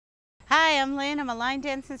I'm Lynn. I'm a line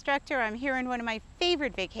dance instructor. I'm here in one of my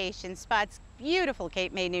favorite vacation spots, beautiful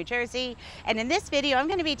Cape May, New Jersey. And in this video, I'm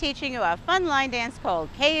going to be teaching you a fun line dance called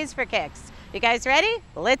K is for Kicks. You guys ready?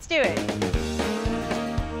 Let's do it.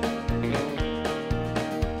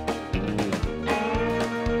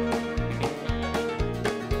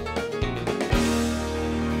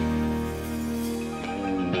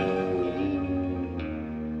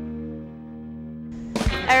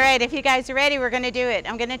 All right, if you guys are ready, we're going to do it.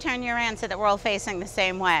 I'm going to turn you around so that we're all facing the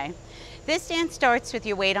same way. This dance starts with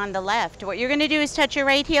your weight on the left. What you're going to do is touch your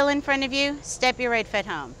right heel in front of you, step your right foot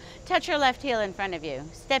home. Touch your left heel in front of you,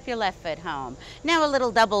 step your left foot home. Now a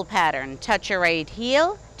little double pattern. Touch your right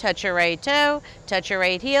heel, touch your right toe, touch your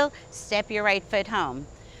right heel, step your right foot home.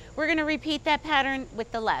 We're going to repeat that pattern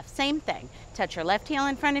with the left. Same thing. Touch your left heel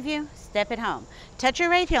in front of you, step it home. Touch your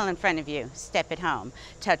right heel in front of you, step it home.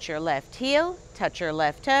 Touch your left heel, touch your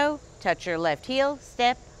left toe, touch your left heel,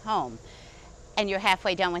 step home. And you're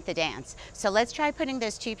halfway done with the dance. So let's try putting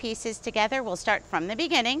those two pieces together. We'll start from the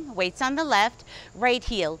beginning. Weights on the left, right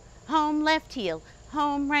heel, home, left heel,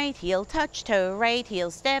 home, right heel, touch toe, right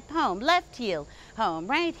heel, step home, left heel, home,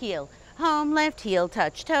 right heel, home, left heel,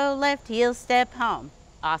 touch toe, left heel, step home.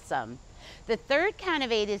 Awesome. The third count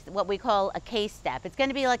of 8 is what we call a K-step. It's going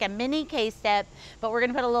to be like a mini K-step, but we're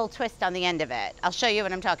going to put a little twist on the end of it. I'll show you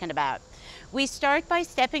what I'm talking about. We start by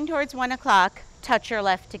stepping towards 1 o'clock, touch your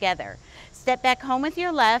left together. Step back home with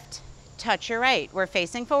your left, touch your right. We're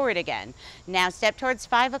facing forward again. Now step towards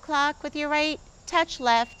 5 o'clock with your right, touch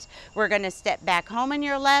left. We're going to step back home on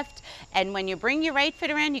your left, and when you bring your right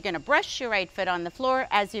foot around, you're going to brush your right foot on the floor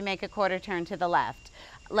as you make a quarter turn to the left.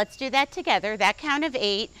 Let's do that together, that count of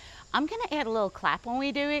 8. I'm going to add a little clap when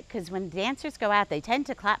we do it, because when dancers go out, they tend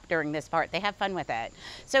to clap during this part. They have fun with it.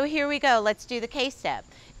 So here we go. Let's do the K-step.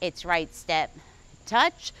 It's right step,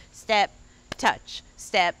 touch, step, touch,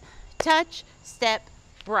 step, touch, step,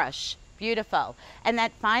 brush. Beautiful. And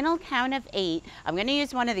that final count of 8, I'm going to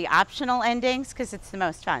use one of the optional endings because it's the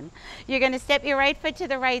most fun. You're going to step your right foot to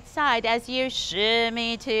the right side as you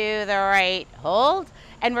shimmy to the right, hold,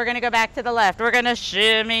 and we're going to go back to the left. We're going to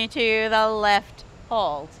shimmy to the left,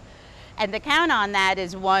 hold. And the count on that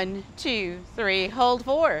is 1, 2, 3, hold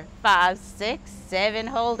 4, 5, 6, 7,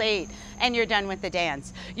 hold 8. And you're done with the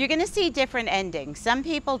dance. You're going to see different endings. Some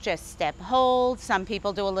people just step hold. Some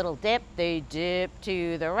people do a little dip. They dip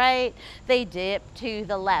to the right. They dip to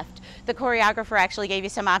the left. The choreographer actually gave you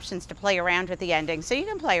some options to play around with the ending, so you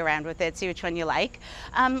can play around with it, see which one you like.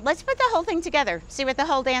 Let's put the whole thing together, see what the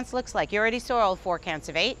whole dance looks like. You already saw all 4 counts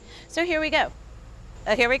of 8, so here we go.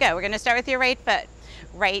 Here we go. We're going to start with your right foot.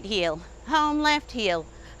 Right heel, home, left heel,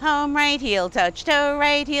 home, right heel, touch toe,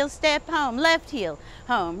 right heel, step home, left heel,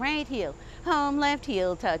 home, right heel, home, left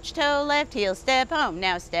heel, touch toe, left heel, step home.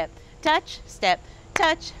 Now step, touch, step,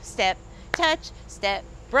 touch, step, touch, step,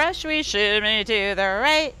 brush, we shimmy to the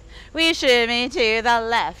right, we shimmy to the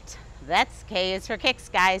left. That's K is for kicks,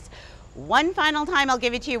 guys. One final time, I'll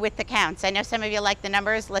give it to you with the counts. I know some of you like the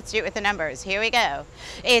numbers. Let's do it with the numbers. Here we go.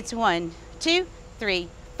 It's 1, 2, 3,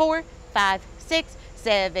 4, 5, 6,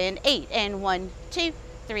 7, 8, and 1, 2,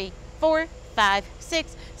 3, 4, 5,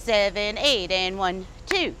 6, 7, 8, and 1,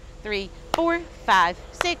 2, 3, 4, 5,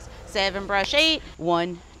 6, 7, brush 8,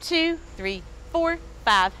 1, 2, 3, 4,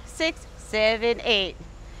 5, 6, 7, 8.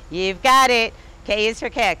 You've got it. K is for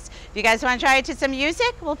kicks. If you guys want to try it to some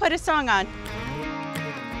music, we'll put a song on.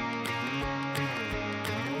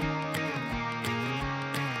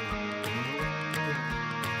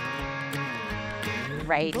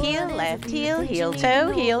 Right heel, left heel, heel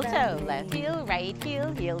toe, left heel, right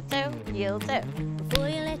heel, heel toe, heel toe. Before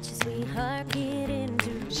you let your sweetheart get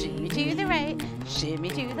into shimmy to the right, shimmy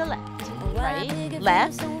to the left. Right,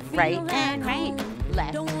 left, right and right.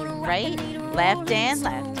 Left, right, left and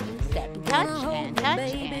left. Step, touch and touch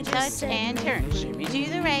and touch and turn. Shimmy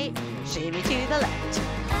to the right, shimmy to the left.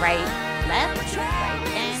 Right, left, right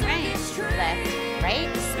and right. Left,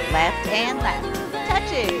 right, left and left.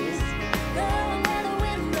 Touches.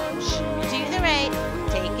 Shimmy to the right,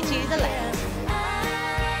 take it to the left.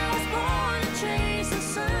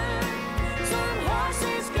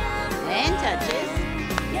 And touches.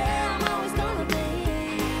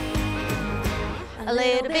 A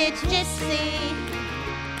little bit gypsy.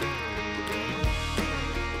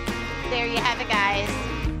 There you have it, guys.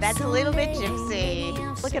 That's a little bit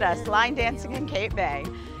gypsy. Look at us, line dancing in Cape May.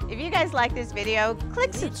 If you guys like this video,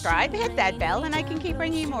 click subscribe, hit that bell, and I can keep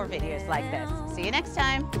bringing you more videos like this. See you next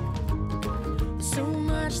time. So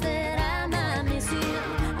much that I might miss it.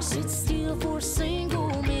 I sit still for a single